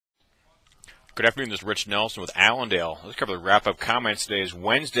Good afternoon, this is Rich Nelson with Allendale. Let's cover the wrap-up comments. Today is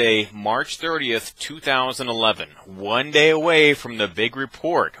Wednesday, March 30th, 2011. 1 day away from the big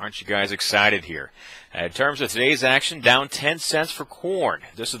report. Aren't you guys excited here? In terms of today's action, down 10 cents for corn.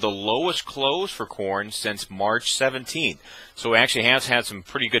 This is the lowest close for corn since March 17th. So it actually has had some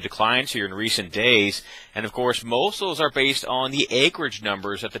pretty good declines here in recent days. And, of course, most of those are based on the acreage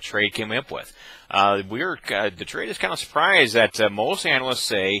numbers that the trade came up with. The trade is kind of surprised that most analysts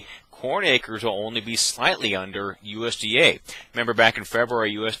say corn acres will only be slightly under USDA. Remember back in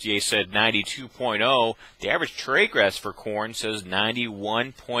February, USDA said 92.0. The average trade grass for corn says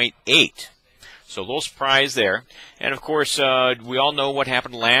 91.8. So a little surprise there. And, of course, we all know what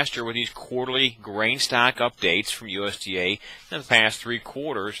happened last year with these quarterly grain stock updates from USDA. In the past 3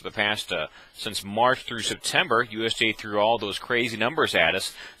 quarters, since March through September, USDA threw all those crazy numbers at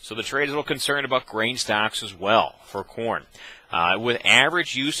us. So the trade is a little concerned about grain stocks as well for corn. With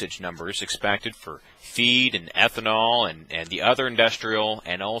average usage numbers expected for feed and ethanol and the other industrial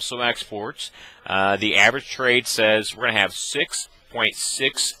and also exports, the average trade says we're going to have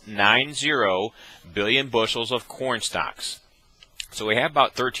 6.690 billion bushels of corn stocks. So we have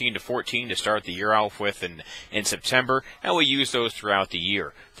about 13 to 14 to start the year off with in September, and we use those throughout the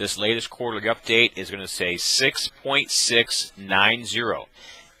year. This latest quarterly update is going to say 6.690.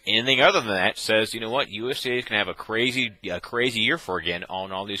 Anything other than that says, you know what, USDA is going to have a crazy year for again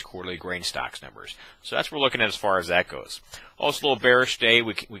on all these quarterly grain stocks numbers. So that's what we're looking at as far as that goes. Also a little bearish day.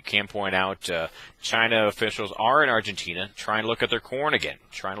 We can point out China officials are in Argentina trying to look at their corn again,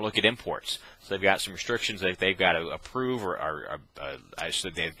 trying to look at imports. So they've got some restrictions that they've got to approve, I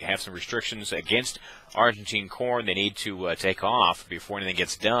said they have some restrictions against Argentine corn they need to take off before anything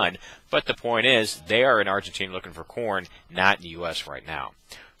gets done. But the point is, they are in Argentina looking for corn, not in the U.S. right now.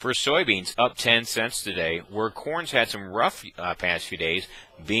 For soybeans, up 10 cents today. Where corn's had some rough past few days,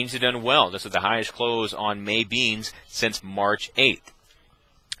 beans have done well. This is the highest close on May beans since March 8th.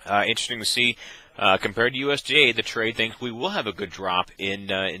 Interesting to see, compared to USDA, the trade thinks we will have a good drop in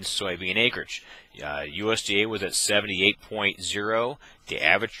soybean acreage. USDA was at 78.0. The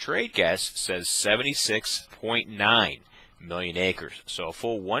average trade guess says 76.9 million acres, so a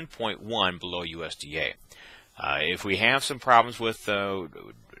full 1.1 below USDA. If we have some problems with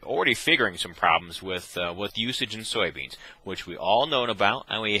already figuring some problems with usage in soybeans, which we all know about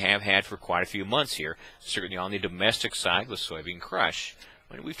and we have had for quite a few months here, certainly on the domestic side with soybean crush.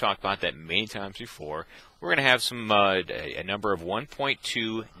 And we've talked about that many times before. We're going to have some a number of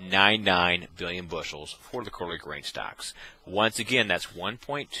 1.299 billion bushels for the quarterly grain stocks. Once again, that's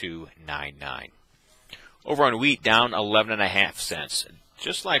 1.299. Over on wheat, down 11.5 cents.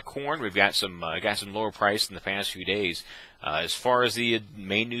 Just like corn, we've got some lower price in the past few days. As far as the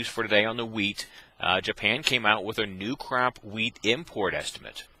main news for today on the wheat, Japan came out with a new crop wheat import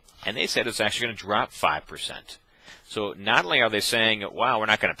estimate, and they said it's actually going to drop 5%. So not only are they saying, wow, we're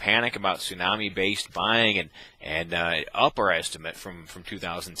not going to panic about tsunami-based buying and up our estimate from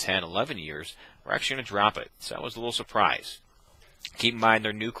 2010-11 years, we're actually going to drop it. So that was a little surprise. Keep in mind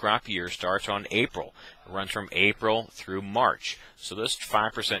their new crop year starts on April. It runs from April through March. So this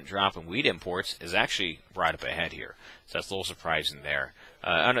 5% drop in wheat imports is actually right up ahead here. So that's a little surprising there.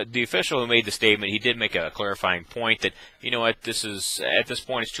 The official who made the statement, he did make a clarifying point that, you know what, at this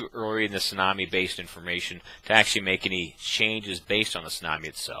point it's too early in the tsunami-based information to actually make any changes based on the tsunami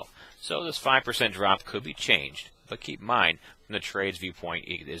itself. So this 5% drop could be changed, but keep in mind, from the trade's viewpoint,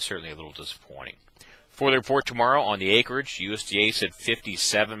 it is certainly a little disappointing. For the report tomorrow on the acreage, USDA said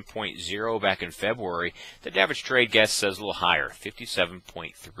 57.0 back in February. The average trade guess says a little higher,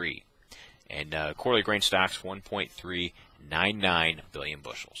 57.3. And quarterly grain stocks, 1.399 billion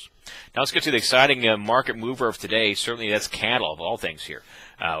bushels. Now let's get to the exciting market mover of today. Certainly that's cattle of all things here.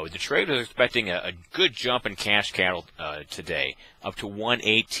 The trade is expecting a good jump in cash cattle today, up to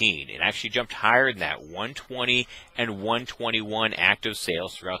 118. It actually jumped higher than that, 120 and 121 active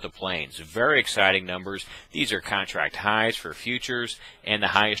sales throughout the plains. Very exciting numbers. These are contract highs for futures and the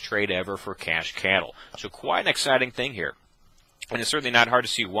highest trade ever for cash cattle. So quite an exciting thing here. And it's certainly not hard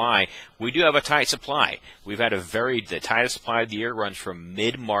to see why. We do have a tight supply. We've had the tightest supply of the year runs from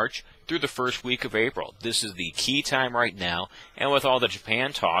mid-March through the first week of April. This is the key time right now. And with all the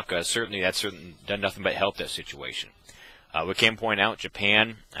Japan talk, certainly that's done nothing but help that situation. We can point out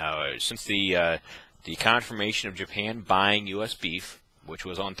Japan, since the confirmation of Japan buying U.S. beef, which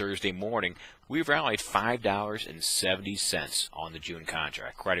was on Thursday morning, we've rallied $5.70 on the June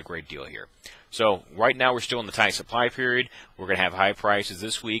contract. Quite a great deal here. So right now we're still in the tight supply period. We're going to have high prices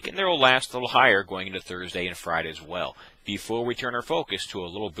this week, and they will last a little higher going into Thursday and Friday as well, before we turn our focus to a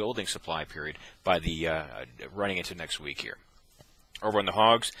little building supply period by the running into next week here. Over on the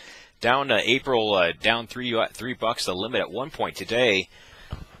hogs, Down April, down $3 the limit at one point today.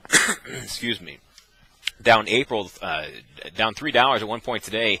 Excuse me. Down April, down $3 at one point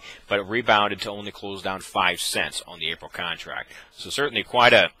today, but it rebounded to only close down 5 cents on the April contract. So certainly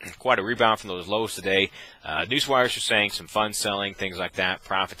quite a rebound from those lows today. Newswires are saying some fund selling, things like that,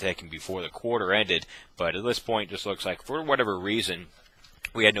 profit taking before the quarter ended. But at this point, just looks like for whatever reason,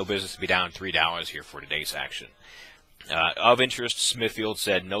 we had no business to be down $3 here for today's action. Of interest, Smithfield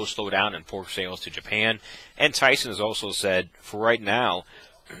said no slowdown in pork sales to Japan, and Tyson has also said for right now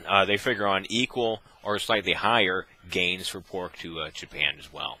they figure on equal or slightly higher gains for pork to Japan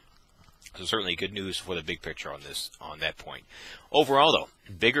as well. So certainly good news for the big picture on that point. Overall, though,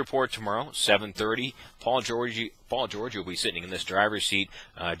 big report tomorrow, 7:30. Paul George will be sitting in this driver's seat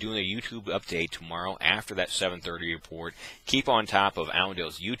doing a YouTube update tomorrow after that 7:30 report. Keep on top of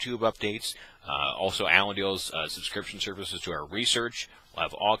Allendale's YouTube updates. Also, Allendale's subscription services to our research. We'll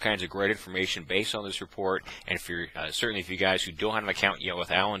have all kinds of great information based on this report. And if you're certainly if you guys who don't have an account yet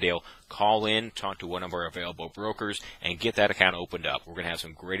with Allendale, call in, talk to one of our available brokers, and get that account opened up. We're going to have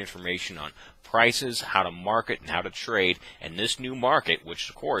some great information on prices, how to market, and how to trade in this new market, which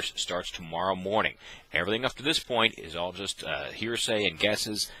of course starts tomorrow morning. Everything up to this point is all just hearsay and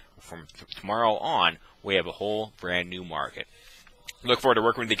guesses. From tomorrow on, we have a whole brand new market. Look forward to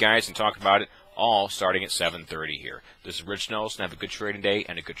working with you guys and talking about it all starting at 7:30 here. This is Rich Nelson. Have a good trading day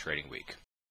and a good trading week.